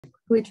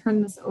We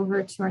turn this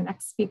over to our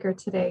next speaker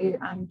today,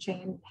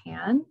 Jane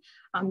Pan.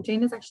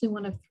 Jane is actually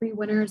one of 3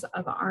 winners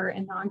of our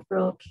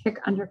inaugural KIC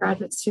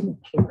Undergraduate Student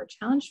Paper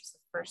Challenge. She was the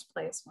first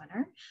place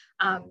winner.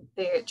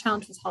 The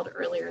challenge was held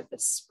earlier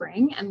this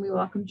spring, and we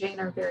welcome Jane,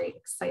 are very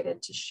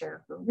excited to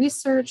share her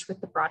research with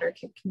the broader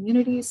KIC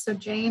community. So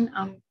Jane,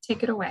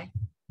 take it away.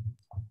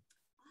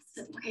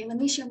 Awesome. Okay, let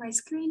me share my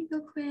screen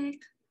real quick.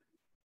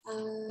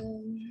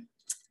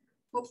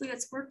 Hopefully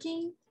that's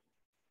working.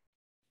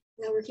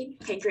 Is that working?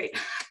 Okay, great.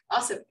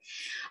 Awesome.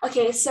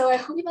 Okay, so I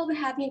hope you've all been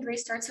having a great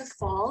start to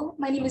fall.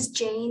 My name is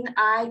Jane.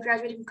 I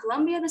graduated from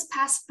Columbia this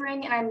past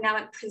spring, and I'm now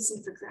at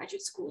Princeton for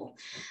graduate school.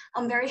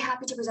 I'm very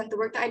happy to present the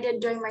work that I did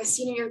during my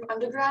senior year of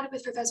undergrad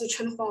with Professor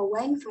Chunhua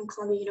Wang from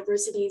Columbia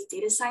University's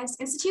Data Science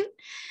Institute.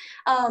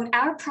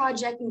 Our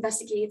project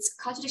investigates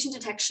contradiction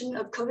detection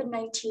of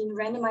COVID-19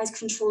 randomized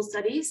controlled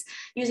studies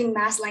using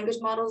mass language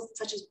models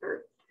such as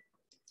BERT.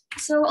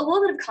 So a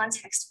little bit of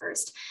context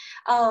first.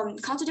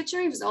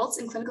 Contradictory results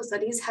in clinical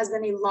studies has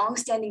been a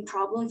long-standing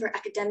problem for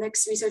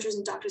academics, researchers,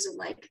 and doctors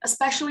alike,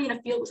 especially in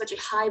a field with such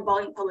a high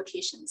volume of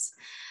publications.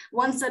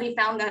 One study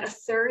found that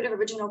 1/3 of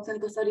original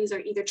clinical studies are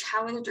either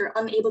challenged or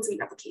unable to be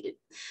replicated.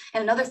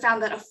 And another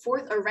found that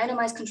 1/4 of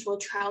randomized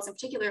controlled trials in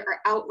particular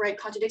are outright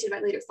contradicted by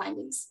later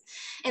findings.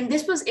 And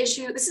this is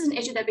an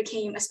issue that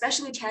became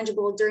especially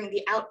tangible during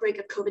the outbreak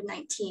of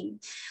COVID-19.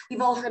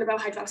 We've all heard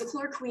about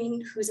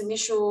hydroxychloroquine, whose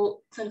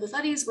initial clinical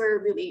studies were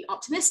really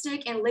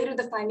optimistic, and later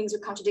the findings were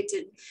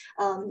contradicted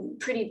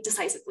pretty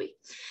decisively.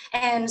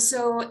 And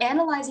so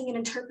analyzing and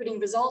interpreting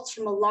results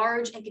from a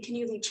large and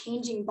continually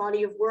changing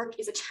body of work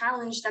is a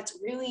challenge that's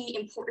really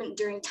important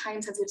during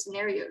time-sensitive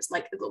scenarios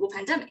like the global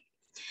pandemic.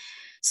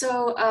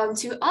 So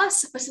to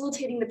us,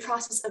 facilitating the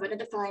process of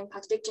identifying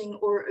contradicting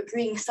or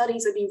agreeing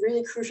studies would be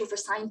really crucial for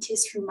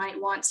scientists who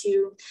might want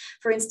to,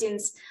 for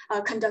instance,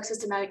 conduct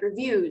systematic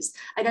reviews,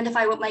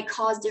 identify what might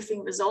cause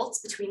differing results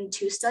between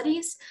 2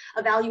 studies,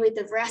 evaluate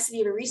the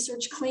veracity of a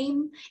research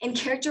claim, and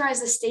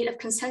characterize the state of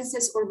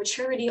consensus or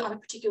maturity on a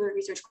particular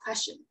research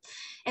question.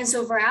 And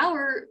so for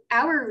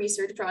our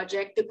research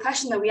project, the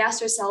question that we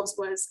asked ourselves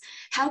was,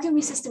 how can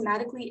we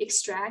systematically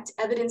extract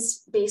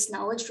evidence-based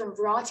knowledge from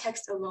raw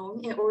text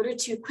alone in order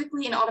to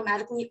quickly and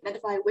automatically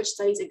identify which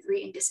studies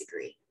agree and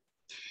disagree?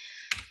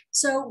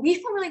 So we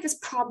formulate this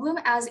problem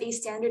as a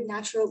standard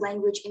natural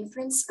language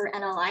inference or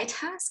NLI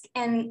task.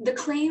 And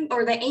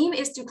the aim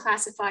is to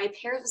classify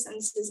pairs of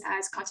sentences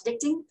as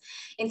contradicting,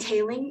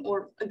 entailing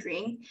or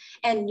agreeing,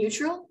 and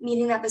neutral,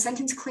 meaning that the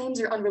sentence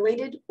claims are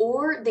unrelated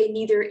or they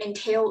neither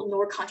entail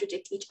nor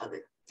contradict each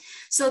other.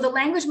 So the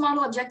language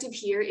model objective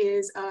here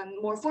is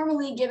more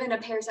formally given a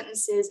pair of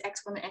sentences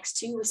x1 and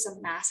x2 with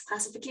some mass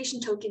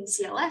classification token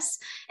CLS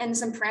and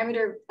some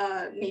parameter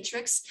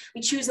matrix.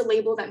 We choose a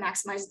label that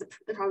maximizes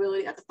the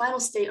probability that the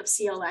final state of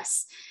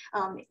CLS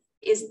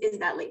is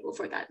that label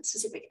for that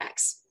specific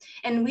X.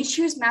 And we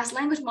choose mass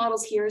language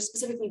models here,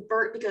 specifically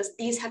BERT, because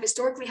these have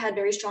historically had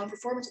very strong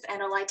performance with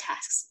NLI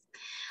tasks.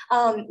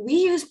 We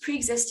use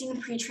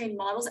pre-existing pre-trained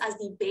models as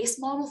the base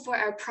model for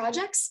our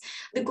projects.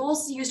 The goal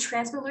is to use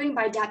transfer learning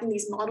by adapting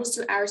these models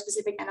to our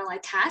specific NLI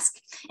task.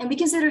 And we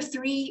consider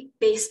 3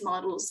 base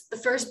models. The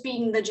first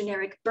being the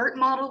generic BERT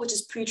model, which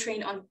is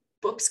pre-trained on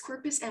books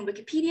corpus and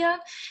Wikipedia,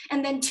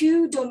 and then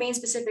 2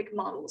 domain-specific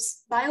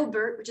models,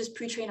 BioBERT, which is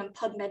pre-trained on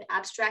PubMed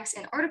abstracts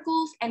and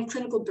articles, and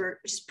Clinical BERT,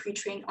 which is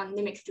pre-trained on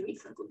NIMIC3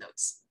 clinical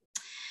notes.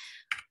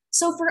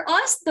 So for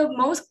us, the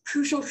most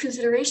crucial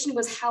consideration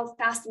was how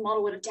fast the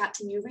model would adapt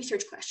to new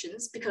research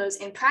questions, because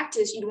in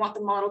practice, you'd want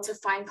the model to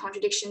find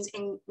contradictions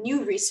in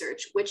new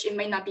research, which it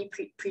might not be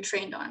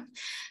pre-trained on.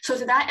 So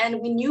to that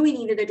end, we knew we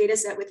needed a data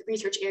set with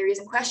research areas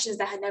and questions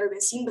that had never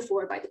been seen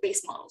before by the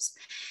base models.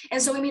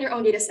 And so we made our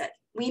own data set.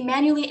 We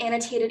manually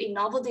annotated a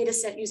novel data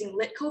set using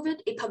LitCovid,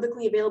 a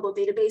publicly available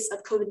database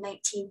of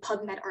COVID-19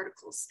 PubMed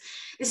articles.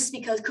 This is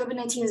because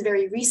COVID-19 is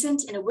very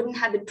recent and it wouldn't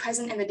have been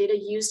present in the data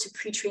used to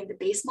pre-train the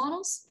base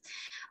models.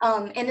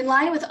 And in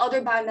line with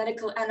other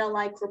biomedical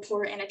NLI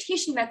corpora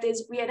annotation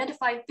methods, we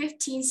identified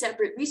 15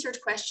 separate research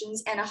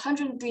questions and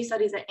 103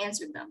 studies that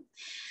answered them.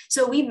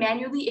 So we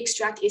manually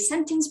extract a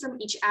sentence from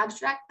each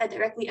abstract that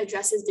directly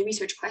addresses the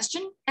research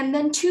question, and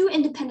then 2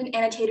 independent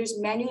annotators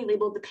manually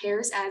labeled the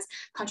pairs as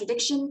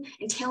contradiction,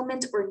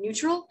 entailment, or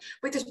neutral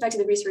with respect to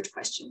the research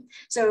question.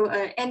 So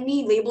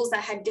any labels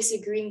that had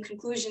disagreeing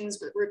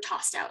conclusions were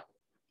tossed out.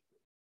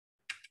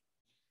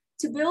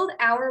 To build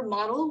our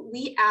model,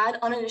 we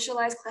add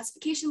uninitialized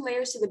classification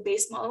layers to the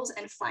base models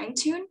and fine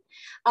tune.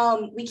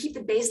 We keep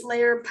the base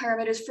layer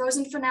parameters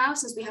frozen for now,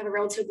 since we have a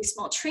relatively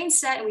small train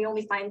set and we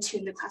only fine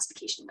tune the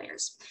classification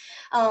layers.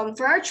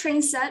 For our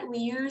train set, we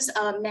use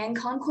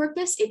ManCon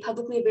corpus, a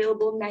publicly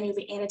available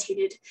manually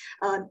annotated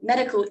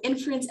medical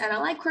inference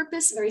NLI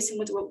corpus, very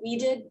similar to what we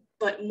did,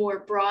 but more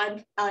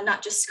broad,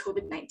 not just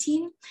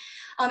COVID-19.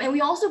 And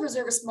we also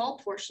reserve a small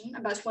portion,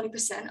 about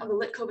 20% of the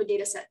LitCovid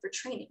data set for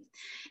training.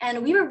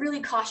 And we were really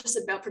cautious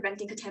about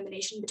preventing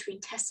contamination between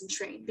test and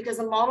train, because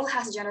the model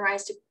has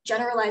to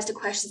generalize to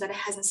questions that it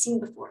hasn't seen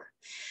before.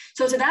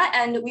 So to that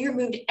end, we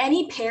removed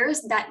any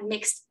pairs that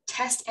mixed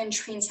test and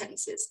train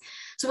sentences.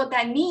 So what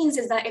that means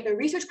is that if a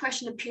research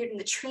question appeared in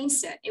the train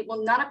set, it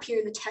will not appear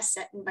in the test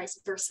set and vice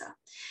versa.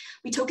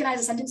 We tokenize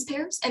the sentence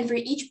pairs, and for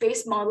each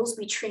base models,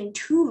 we train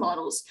 2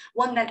 models,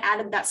 one that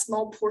added that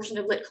small portion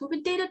of lit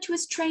COVID data to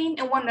its train,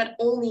 and one that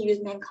only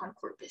used Mancon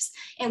corpus.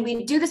 And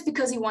we do this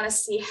because we want to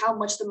see how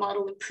much the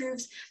model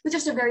improves with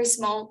just a very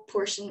small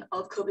portion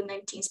of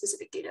COVID-19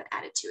 specific data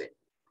added to it.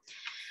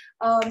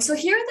 So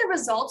here are the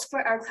results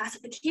for our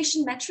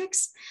classification metrics.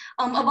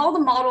 Of all the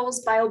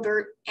models,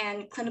 BioBERT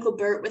and clinical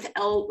BERT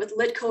with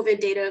lit COVID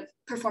data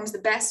performs the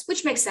best,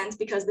 which makes sense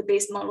because the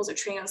base models are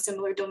trained on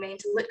similar domain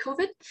to lit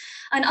COVID.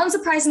 And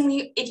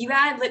unsurprisingly, if you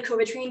add lit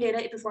COVID training data,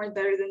 it performs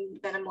better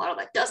than a model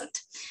that doesn't.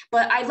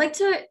 But I'd like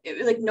to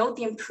note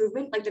the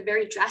improvement, like the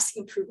very drastic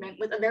improvement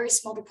with a very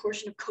small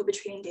proportion of COVID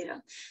training data.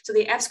 So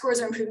the F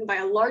scores are improving by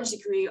a large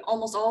degree.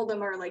 Almost all of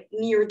them are like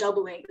near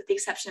doubling with the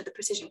exception of the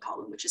precision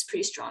column, which is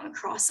pretty strong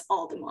across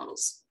all the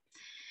models.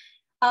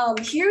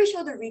 Here we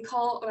show the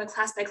recall on a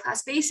class by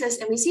class basis,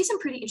 and we see some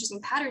pretty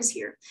interesting patterns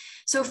here.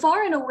 So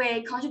far and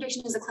away,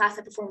 contradiction is the class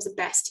that performs the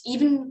best,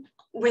 even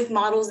with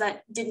models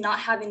that did not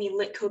have any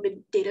lit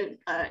COVID data,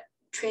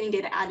 training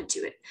data added to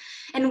it.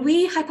 And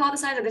we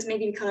hypothesize that this may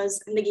be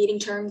because negating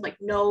terms like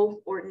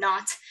no or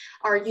not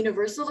are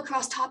universal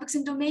across topics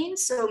and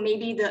domains. So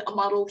maybe a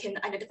model can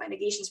identify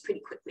negations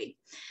pretty quickly.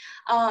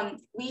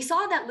 We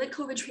saw that lit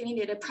COVID training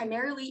data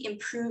primarily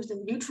improves the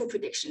neutral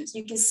predictions.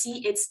 You can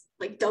see it's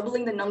like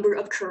doubling the number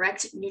of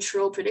correct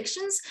neutral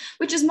predictions,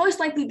 which is most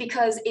likely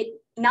because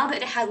now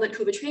that it has lit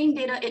COVID training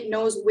data, it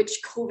knows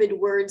which COVID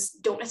words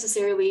don't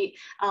necessarily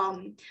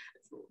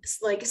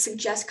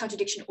suggest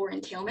contradiction or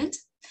entailment.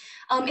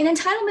 And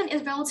entitlement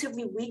is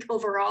relatively weak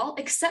overall,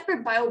 except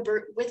for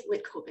BioBERT with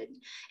lit COVID.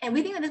 And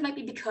we think that this might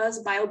be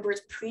because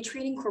BioBERT's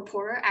pre-training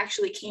corpora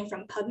actually came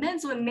from PubMed,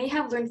 so it may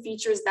have learned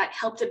features that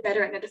helped it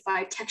better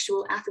identify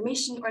textual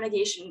affirmation or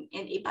negation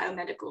in a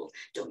biomedical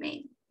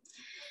domain.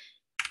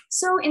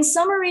 So in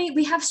summary,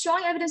 we have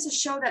strong evidence to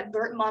show that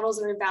BERT models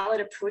are a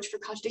valid approach for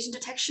contradiction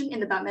detection in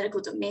the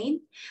biomedical domain.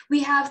 We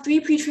have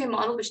 3 pre-trained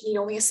models which need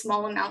only a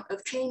small amount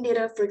of training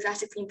data for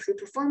drastically improved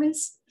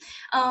performance.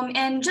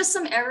 And just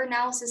some error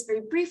analysis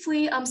very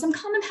briefly, some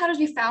common patterns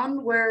we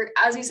found were,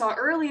 as we saw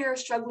earlier,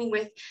 struggling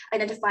with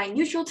identifying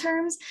neutral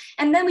terms.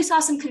 And then we saw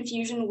some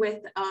confusion with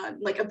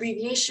like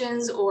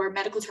abbreviations or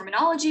medical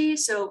terminology.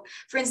 So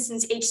for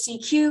instance,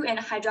 HCQ and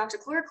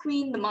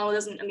hydroxychloroquine, the model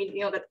doesn't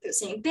immediately know that they're the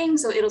same thing.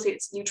 So it'll say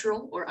it's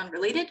neutral or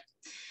unrelated,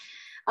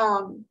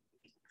 and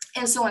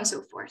so on and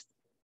so forth.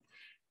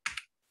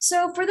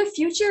 So for the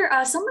future,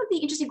 some of the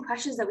interesting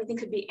questions that we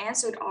think could be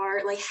answered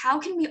are like, how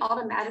can we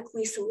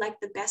automatically select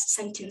the best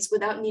sentence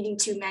without needing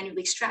to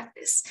manually extract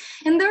this?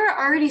 And there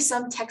are already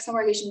some text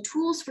summarization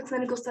tools for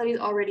clinical studies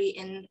already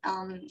in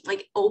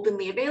like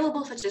openly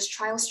available, such as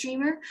Trial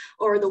Streamer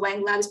or the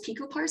Wang Labs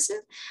Pico Parser.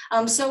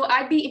 So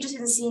I'd be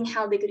interested in seeing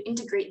how they could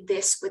integrate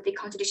this with a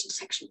contradiction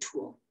detection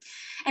tool.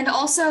 And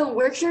also,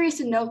 we're curious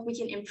to know if we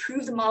can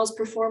improve the model's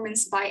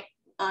performance by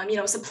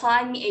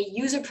supplying a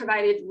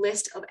user-provided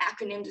list of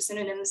acronyms or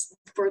synonyms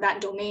for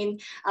that domain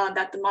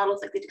that the model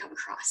is likely to come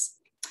across.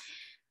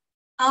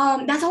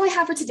 That's all I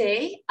have for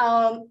today.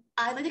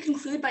 I'd like to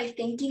conclude by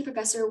thanking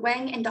Professor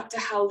Wang and Dr.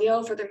 Hao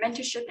Liu for their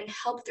mentorship and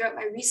help throughout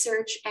my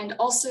research, and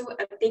also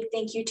a big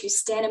thank you to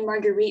Stan and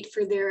Marguerite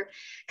for their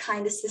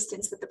kind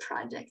assistance with the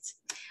project.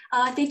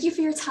 Thank you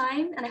for your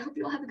time, and I hope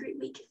you all have a great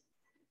week.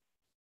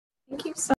 Thank you so